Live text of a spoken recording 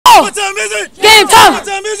What time is it? Game time! What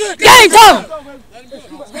time is it? Game time!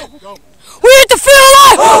 We hit the field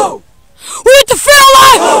line! We hit the field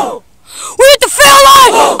line! We hit the field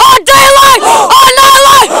line! On daylight! On night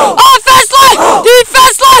line! Offense line!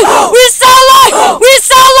 Defense line! We sell line! We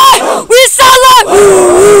sell line! We sell line!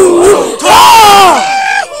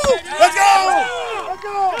 Let's go! Let's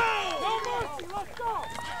go!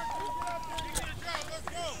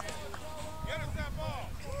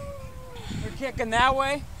 We're kicking that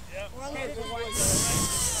way. Yep.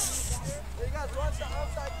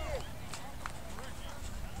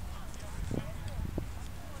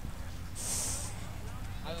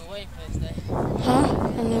 I've been waiting for this day. Huh?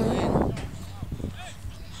 I never.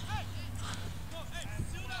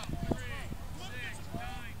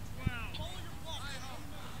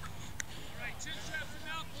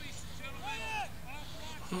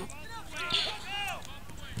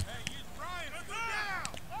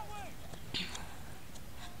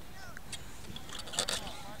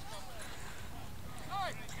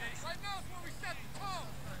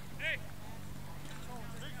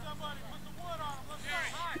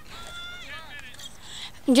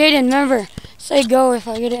 Jaden, remember, say go if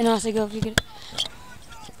I get it, and I'll say go if you get it.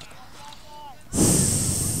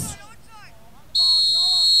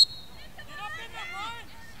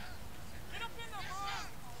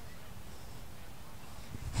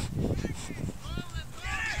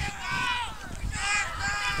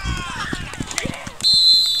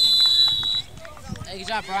 Hey, good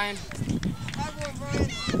job, Brian.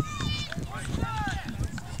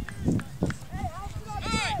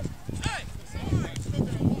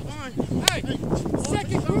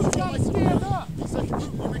 Second group gotta stand up. Second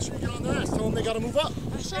group, you make sure you get on their ass. Tell them they gotta move up. Come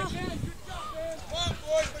on,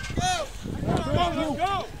 boys, let's go. Let's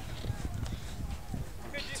go.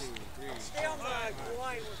 Stay on the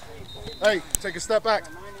line with me. Hey, take a step back.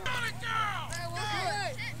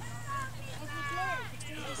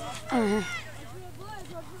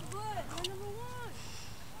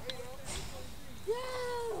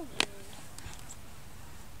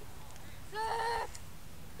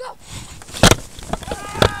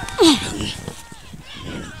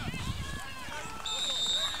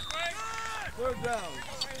 Third down.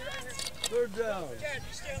 Third down. Dad,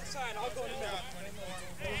 you stay on the side. I'll go in the middle.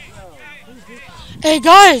 Hey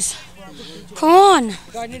guys, come on.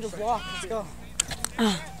 I need to block. Let's go.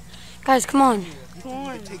 Guys, come on. Come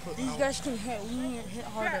on. These guys can hit. We need to hit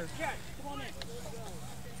harder.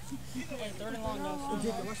 Third and long, no.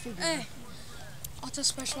 Hey, I'll tell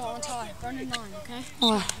special on tie. Run in 9, okay?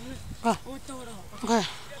 Oh. Or throw it up. Okay.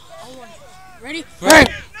 Ready? Right.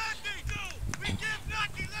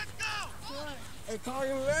 Hey, call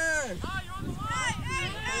your man.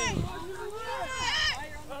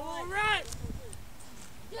 All right.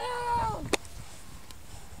 Down.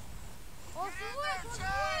 Off the left.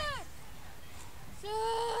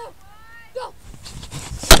 Go.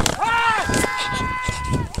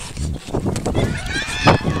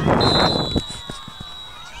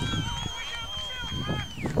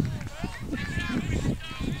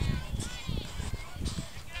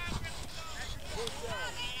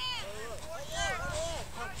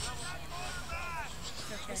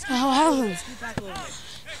 What happened?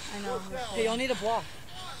 I know. Hey, y'all need a block.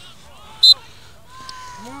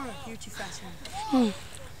 Come on. You're too fast, man.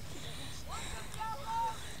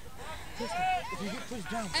 If you get pushed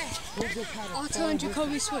down, go get Tyler. Otto and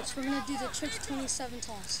Jacoby switch. We're gonna do the trick 27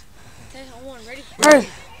 toss. Okay, on 1. Ready? Right.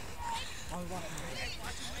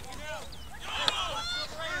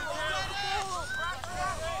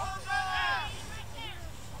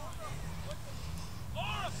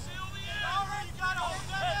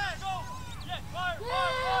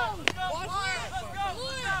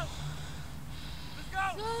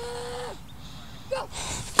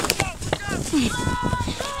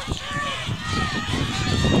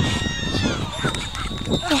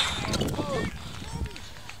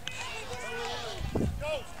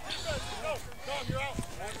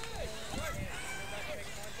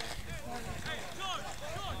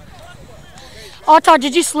 Otto,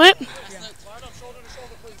 did you slip?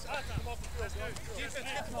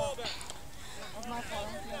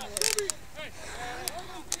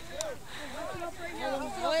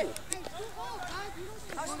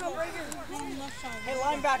 Hey,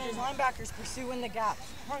 linebackers, pursuing the gap.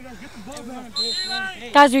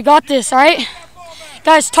 Guys, we got this, alright?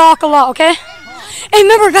 Guys, talk a lot, okay? Hey,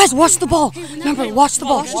 remember, guys, watch the ball. Remember, watch the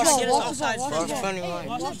ball. Hey,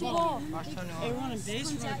 we're on a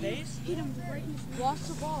base. Watch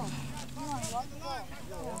the ball.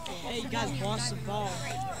 Hey, guys, watch the ball.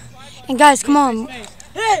 And guys, come on.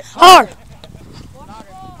 Hard.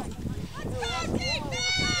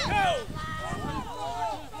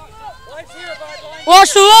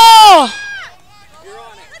 Watch the wall!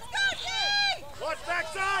 Watch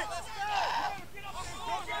backside!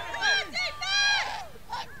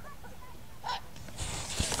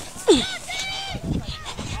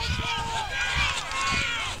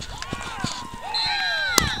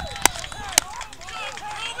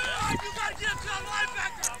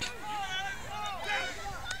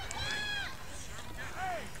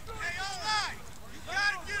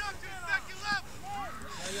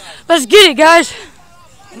 Let's get it, guys.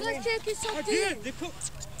 Let's take it sucked in. They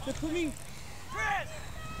put me.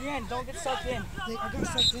 Dan, don't get sucked in. I got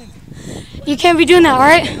sucked in. You can't be doing that, all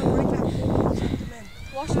right?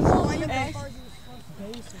 Watch the ball.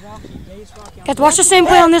 Base rocky. Guys, watch the same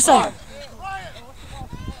play on this side.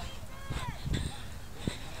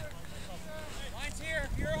 Line's here.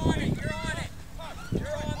 You're on it. You're on it. You're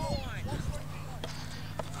on the line.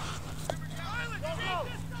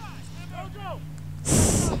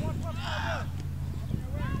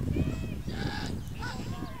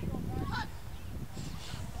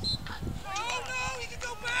 Oh no, he can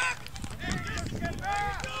go back.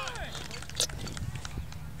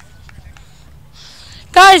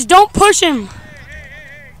 Guys, don't push him.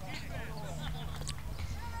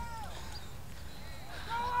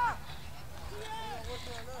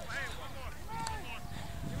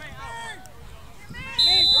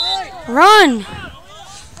 Run!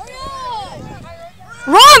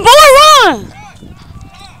 Run, boy, run!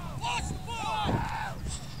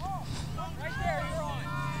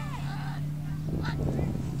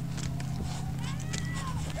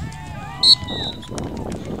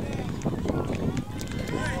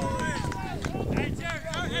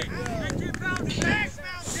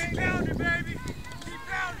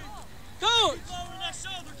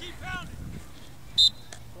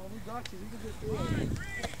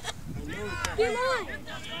 Get line.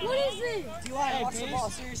 What is this? Hey, watch the ball,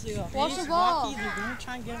 seriously though. Watch Base the ball. Rocky, they're gonna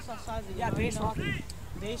try and get us outside the base rocky.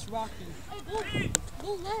 Base rocky. Go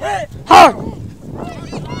left. Hard!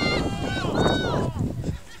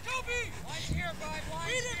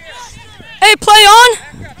 Hey, play on!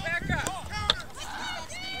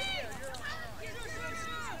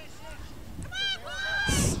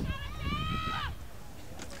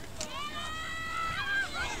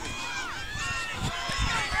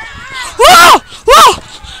 Whoa! Whoa!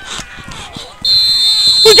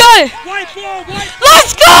 We got it!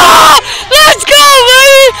 Let's go! Let's go,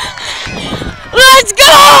 baby! Let's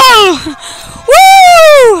go!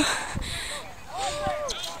 Woo!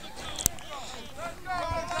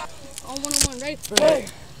 On 1-on-1, ready?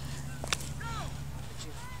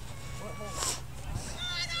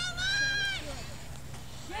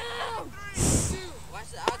 Watch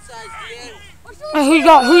the outside, DN. Hey, who you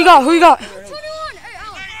got? Who you got? Who you got? 21. Hey,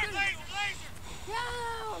 Alex.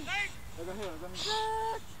 Down.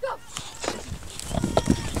 Go.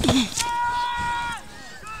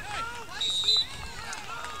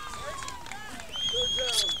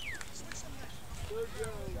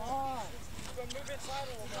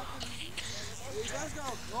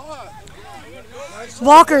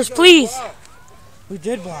 Blockers, please. We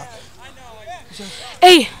did block.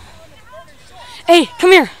 Hey,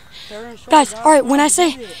 come here, guys. All right, when I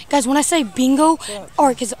say bingo, all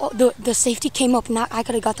right, because the safety came up, and I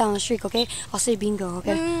could have got that on the streak. Okay, I'll say bingo.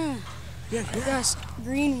 Okay. Yes,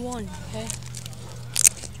 green 1, okay?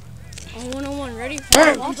 On 1-on-1, ready?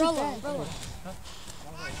 Umbrella.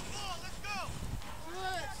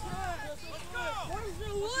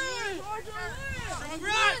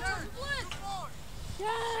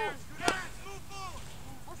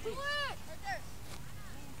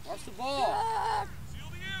 Watch the ball.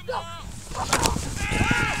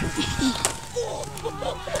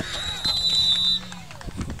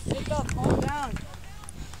 Pick up, calm down.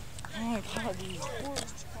 Oh my god, dude.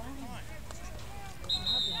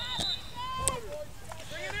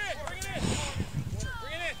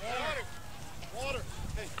 Water.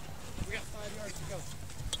 Hey, we got 5 yards to go.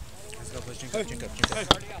 Let's go, let's drink up. We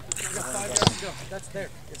got 5 yards to go. That's there.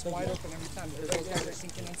 It's wide open every time. Those guys are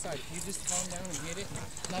sinking inside. If you just calm down and hit it,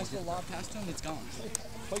 nice little lob past him, it's gone.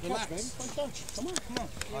 Play catch, man. Play catch. Come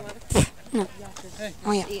on. Hey.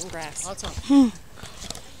 Oh yeah. Eating grass. Outside.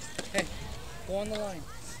 Hey, go on the line.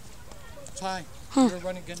 Ty, you're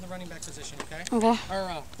running, get in the running back position, okay? Okay.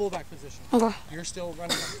 Or fullback position. Okay. You're still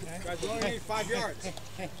running back, okay? Guys, we only need 5 yards.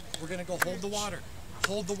 Hey, we're gonna go hold the water.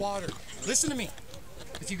 Hold the water. Listen to me.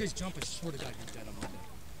 If you guys jump, I swear to God, you're dead on Monday.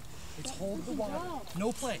 It's hold the water.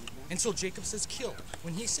 No play. Until Jacob says kill.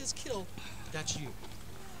 When he says kill, that's you.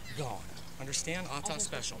 Gone. Understand? Auto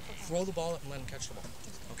special. Throw the ball and let him catch the ball.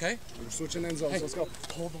 Okay? We're switching end zones. Hey, Let's go.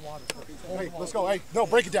 Hold the water. Hey, let's go. Hey, no,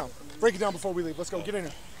 break it down. Break it down before we leave. Let's go. Get in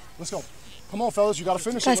here. Let's go. Come on, fellas. You got to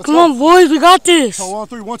finish Guys, it. Let's come go. on, boys. We got this. Toe on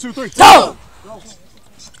 3. 1, 2, 3. Go!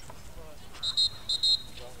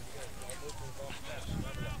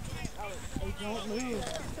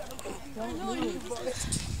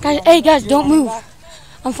 Guys, hey, guys, don't move.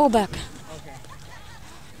 I'm fullback. Okay.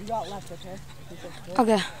 You got left, okay?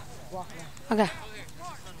 Okay. Okay.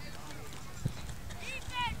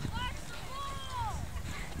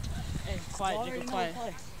 Hey, quiet, Jacob, quiet.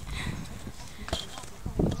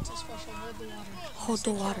 Hold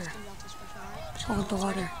the water. Hold the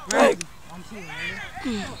water. Greg!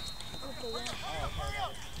 Hey,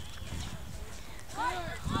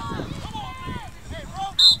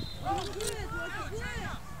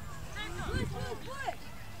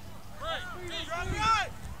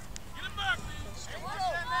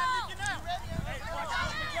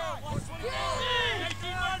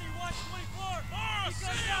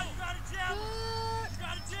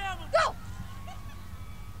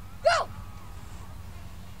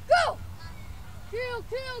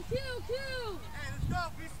 let's go.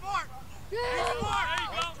 Be smart. Be smart.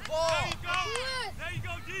 There you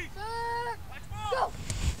go, D. Let's go.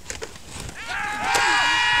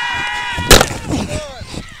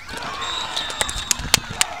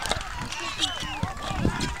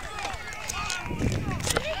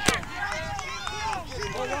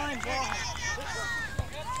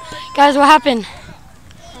 Guys, what happened? I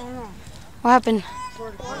don't know. What happened?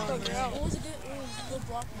 What was a good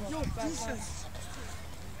block.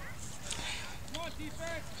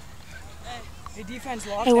 Hey, defense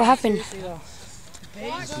lost. Hey, what happened? Seriously, though.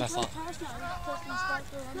 It's my fault.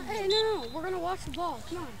 Hey, no, we're gonna watch the ball.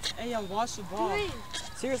 Come on. Hey, yeah, watch the ball.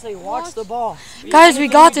 Seriously, watch the ball. Guys, we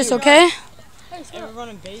got this, okay? Hey, Hey, we're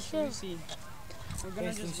running base free seed. We're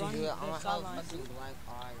gonna just run the sidelines.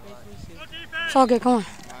 It's all good, come on.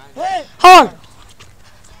 Hard!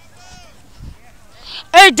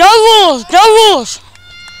 Hey, Devils! Devils!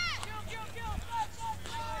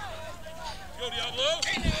 Go, Diablos.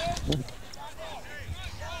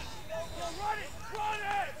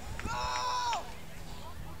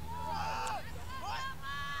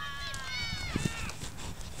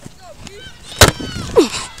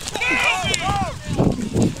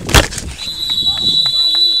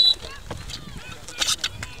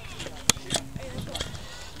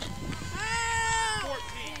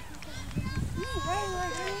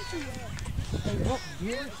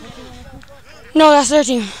 No, that's their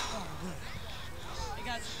team. Hey,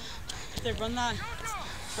 guys, if they run that,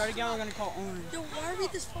 start again, we're gonna call orange. Yo, why are we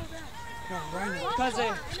this far back? Because they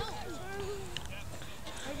run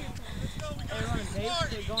base,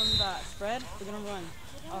 they go on that spread, we're gonna run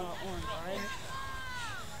orange, alright?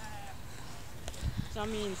 So that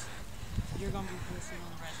means you're gonna be facing on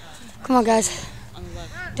the right side. Come on, guys. On the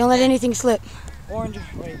left. Don't let anything slip. Orange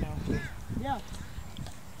right now, please. Yeah.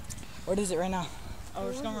 What is it right now? Oh,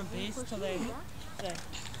 we're just gonna run base till they say.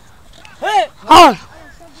 Hey! Hard!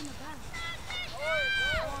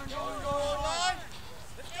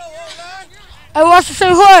 Hey, watch the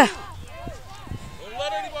same way. Don't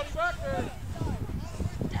let anybody back there.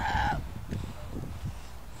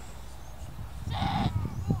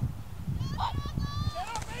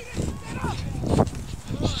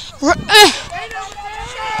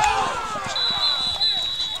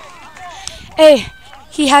 Hey,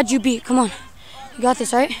 he had you beat. Come on. You got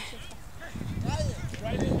this, right?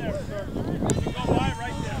 Right in there, sir. Go by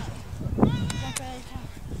right there.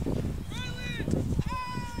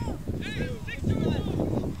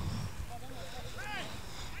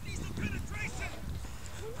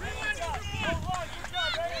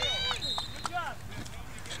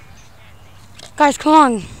 Guys, come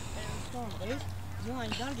on. You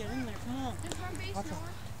gotta get in there, come on.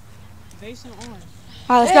 Base and orange.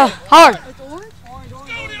 All right, let's go. Hard.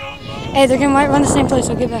 Hey, they're going to run the same place,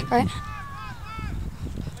 so get back, all right?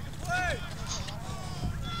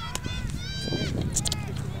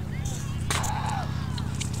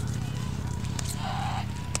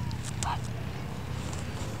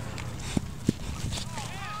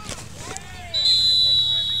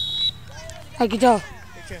 Hey, good job.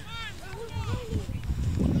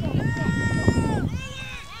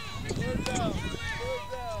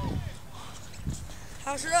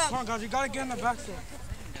 House it up. Come on, guys, you gotta get in the back there.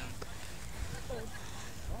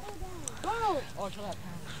 Oh, try that.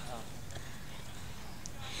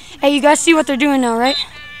 Hey, you guys see what they're doing now, right?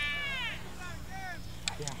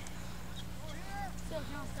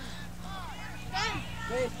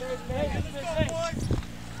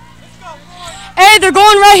 Hey, they're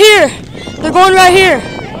going right here. They're going right here.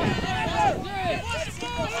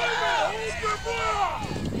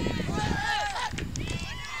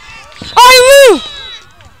 Are you?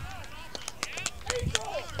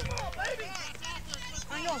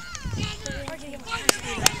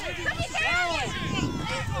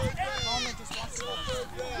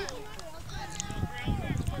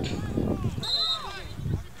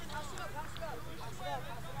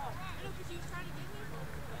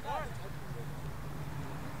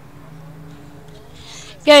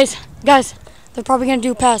 Guys, they're probably gonna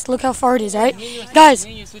do a pass. Look how far it is, right? Guys,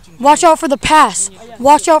 watch out for the pass.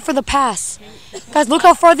 Watch out for the pass. Guys, look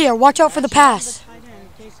how far they are. Watch out for the pass.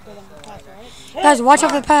 Guys, watch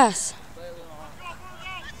out for the pass.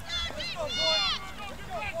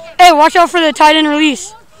 Hey, watch out for the tight end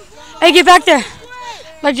release. Hey, get back there.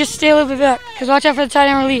 Like, just stay a little bit back, because watch out for the tight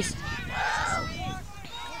end release.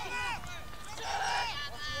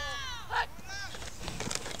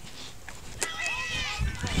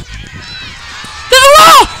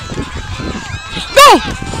 Go!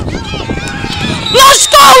 Let's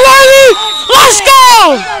go, Larry! Let's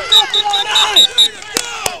go!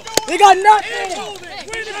 They got nothing!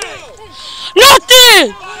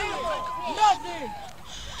 Nothing!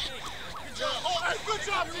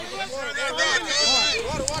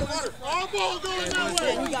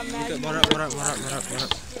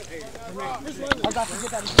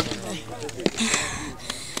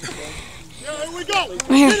 Yeah, here we go.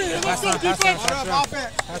 Here. Let's go, defense.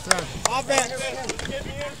 Offense.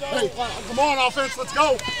 Hey, come on, offense. Let's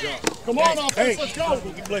go. Come on, offense. Let's go.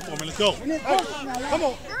 Play for me. Let's go. Hey, come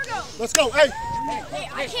on. Let's go. Hey. Hey,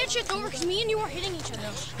 I can't shift over because me and you are hitting each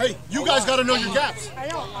other. Hey, you guys got to know your gaps. I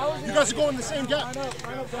know. You guys are going in the same gap. I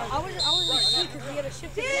was in C because we had a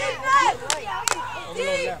shift.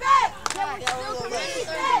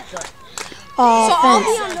 Offense.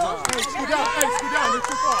 Hey, scoot down. Hey, scoot down. You're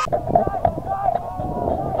too far.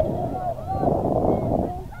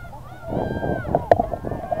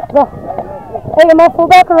 Hey, am I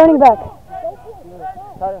fullback or running back?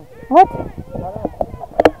 What?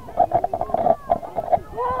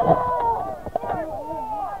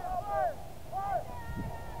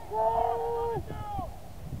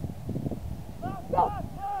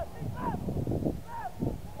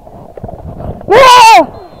 Yeah!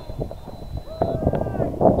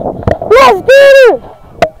 Let's get it!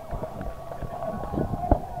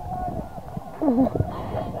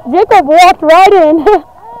 Jacob walked right in.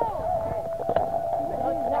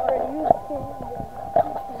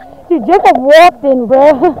 Dude, Jacob walked in, bro.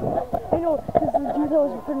 I know, because the dude that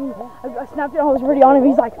was in front of me, I snapped it and I was already on him.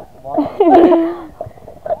 He's like, Coach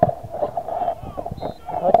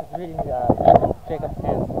is reading Jacob's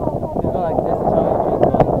hands. He's going like this and showing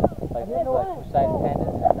Jake like which side his hand is.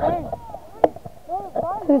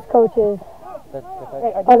 Whose coach is? The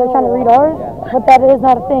coach. Are they trying to read ours? Yeah. But that is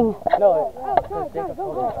not a thing. No, it's Jacob's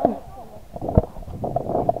coach.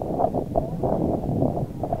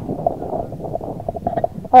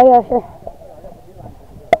 Oh yeah, sure.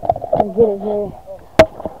 I get it, Jerry.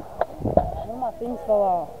 One of my things fell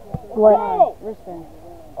out. What? Wristband.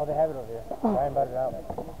 Oh, they have it over here. Ryan brought it out.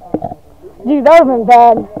 Dude, that would've been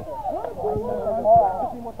bad.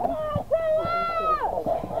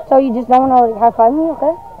 So you just don't want to like high five me,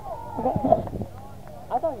 okay? Okay.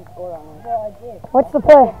 I thought you scored on me. Well, I did. What's the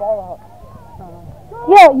play? Ball out.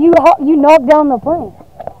 Yeah, you knocked down the plane.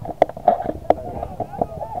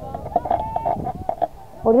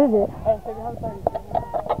 What is it? Hey, take it home, sorry.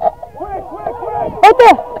 Right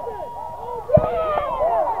there!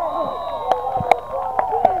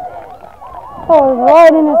 Oh,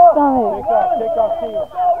 right in his stomach. Take off, team.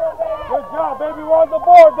 Good job, baby. We're on the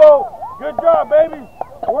board, though. Good job, baby.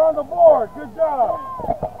 We're on the board. Good job.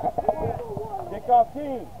 Kick off,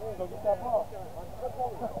 team. Go get that ball.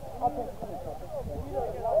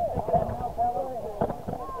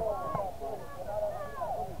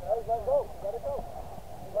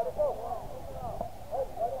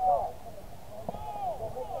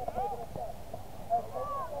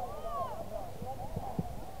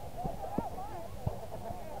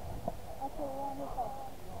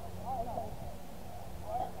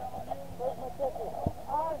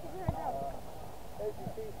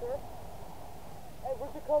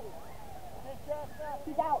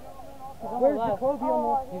 Where's Jacoby on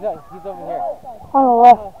the... He's over here. On the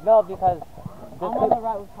left. No, because... I'm on the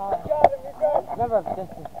right with Ty. Remember,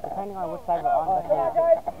 depending on which side we're on, that's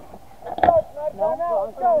where no,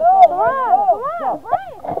 come on!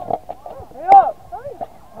 Hurry up!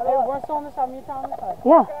 Hey, we're still on this side, me and Ty on this side.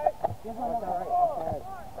 Yeah. This one on the right, okay.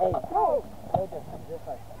 Hey, no, this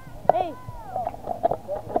side. hey.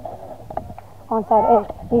 Onside.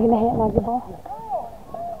 Hey, you gonna hit like the ball?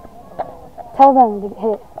 Tell them to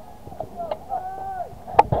hit.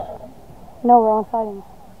 No, we're onside him.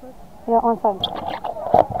 Yeah, onside.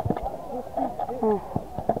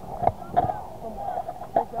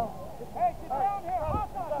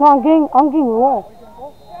 No, I'm getting low.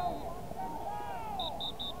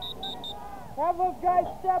 Have those guys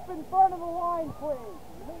step in front of the line, please.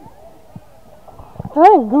 That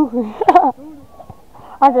ain't goofy.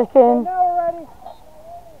 I'm just kidding. Now we're ready.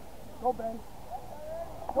 Go, Ben.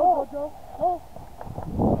 Go, Joe. Go.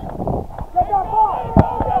 Get that ball.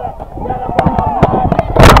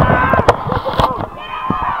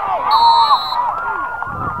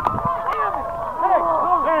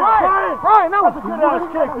 Brian, that was a good ass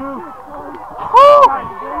kick, dude. Oh!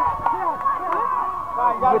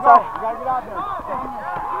 You gotta go. You gotta get out there.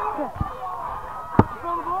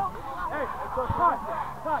 Hey, so cut.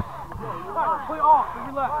 Play off to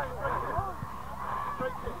your left.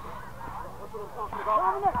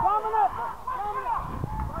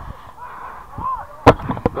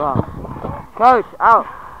 Go. Coach, out.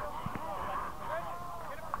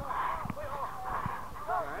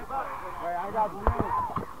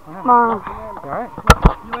 Mom. Alright.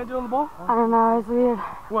 You landed on the ball? I don't know, it's weird.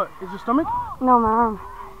 What? Is your stomach? No, my arm.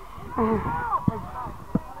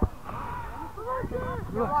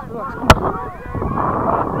 Relax.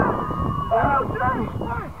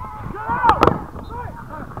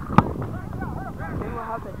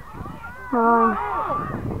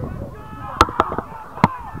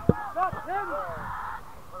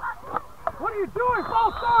 What are you doing?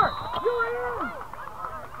 False start! You're in!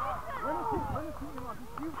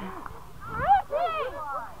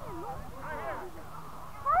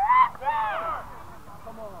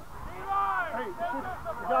 Hey, you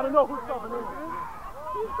gotta know who's coming in.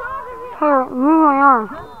 Here, move my arm.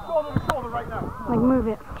 Shoulder to shoulder right now. Like, move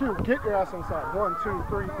it. Two, get your ass inside. 1, 2,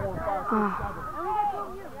 3, 4, 5, 6, 7.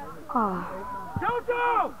 Oh.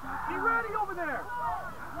 Jojo! Be ready over there!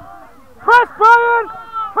 Press, Brian!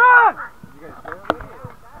 Press!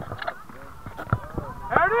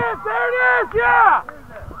 There it is! Yeah!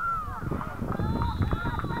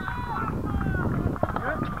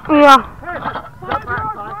 Yeah.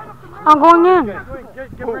 I'm going in.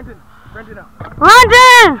 Get Brendan up.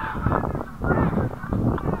 Brendan!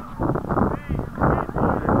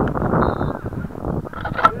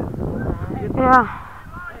 Yeah.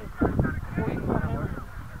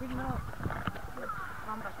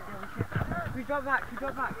 You drop back.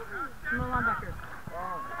 Come on, linebacker.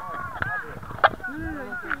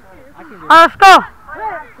 Let's go.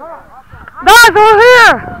 Guys, we're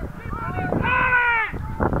here.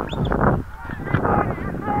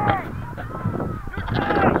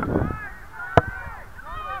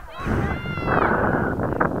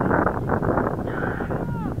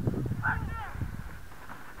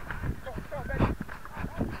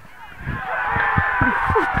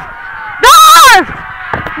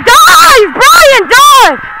 Dive, Brian,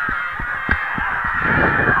 dive!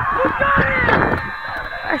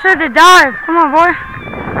 I said to dive. Come on, boy.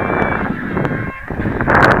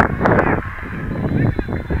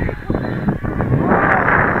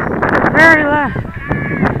 Very left.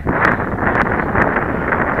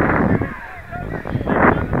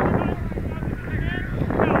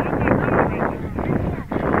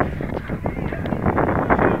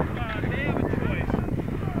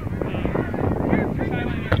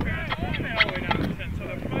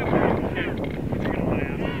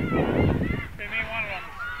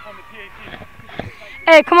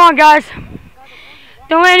 Hey, come on, guys.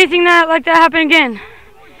 Don't let anything like that happen again.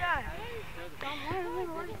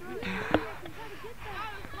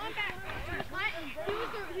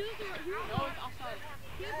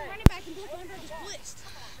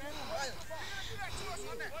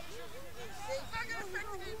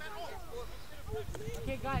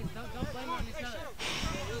 Okay, guys, don't blame on each other.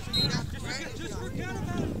 Just forget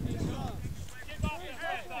about it.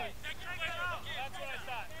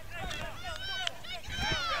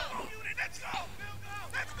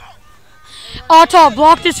 Ottawa,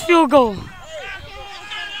 block this field goal.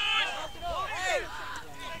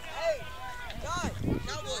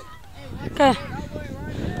 Okay.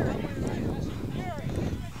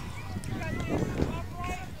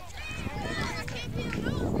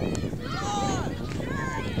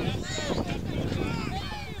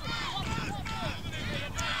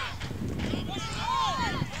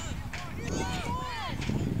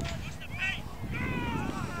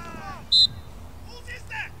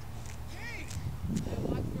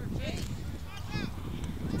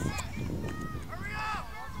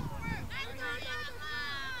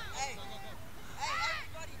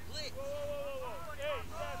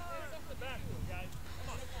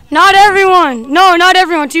 Not everyone. No, not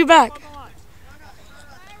everyone. Two back.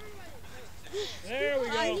 There we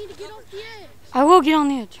go. I need to get off the edge. I will get on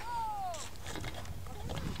the edge.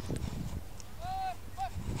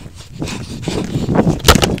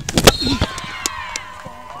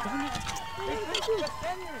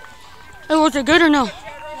 was it good or no?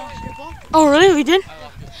 Oh, really? We did?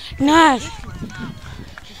 Nice.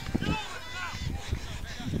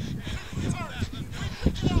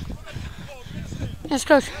 Yes,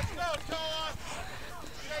 coach.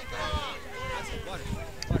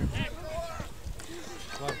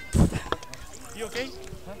 You okay?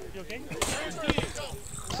 Huh? You okay?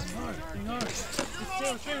 Hang on.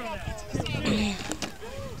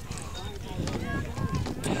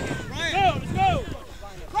 Ryan, let's go!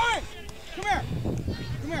 Ryan, come here!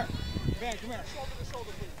 Come here. Ben, come here.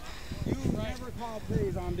 You never call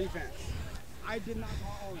plays on defense. I did not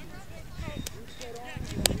call all of you.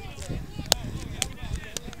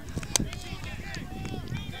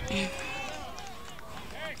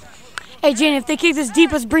 Hey, Jane, if they kick this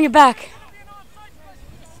deep, let's bring it back.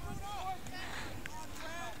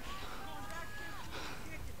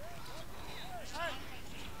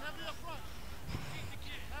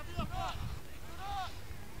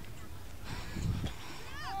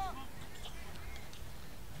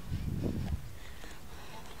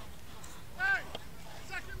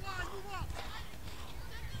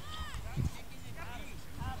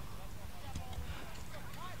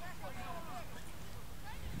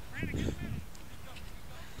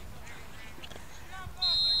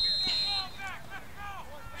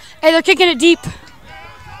 Hey, they're kicking it deep.